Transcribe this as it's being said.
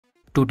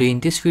Today in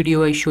this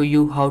video I show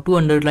you how to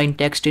underline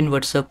text in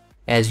WhatsApp.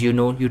 As you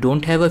know, you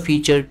don't have a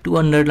feature to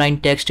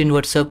underline text in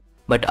WhatsApp,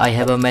 but I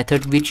have a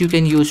method which you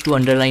can use to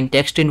underline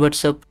text in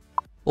WhatsApp.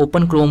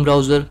 Open Chrome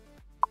browser,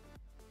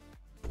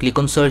 click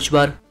on search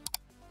bar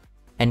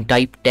and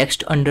type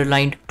text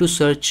underlined to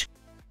search.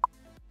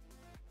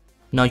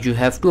 Now you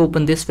have to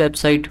open this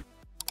website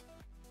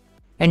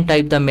and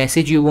type the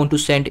message you want to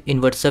send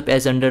in WhatsApp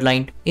as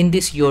underlined in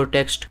this your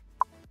text.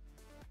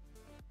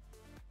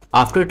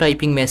 After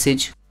typing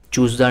message,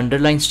 choose the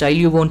underline style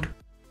you want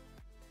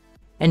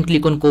and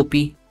click on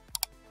copy.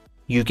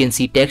 You can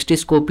see text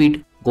is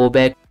copied. Go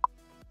back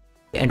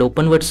and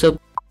open WhatsApp.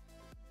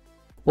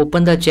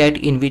 Open the chat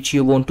in which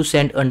you want to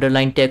send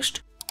underline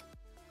text.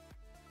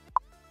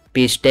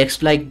 Paste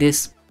text like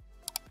this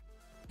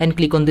and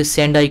click on this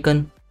send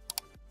icon.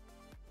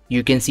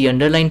 You can see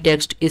underline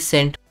text is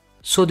sent.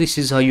 So this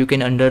is how you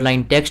can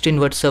underline text in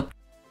WhatsApp.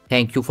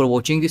 Thank you for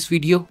watching this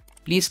video.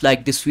 Please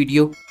like this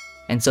video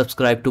and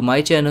subscribe to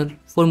my channel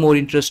for more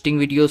interesting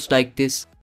videos like this.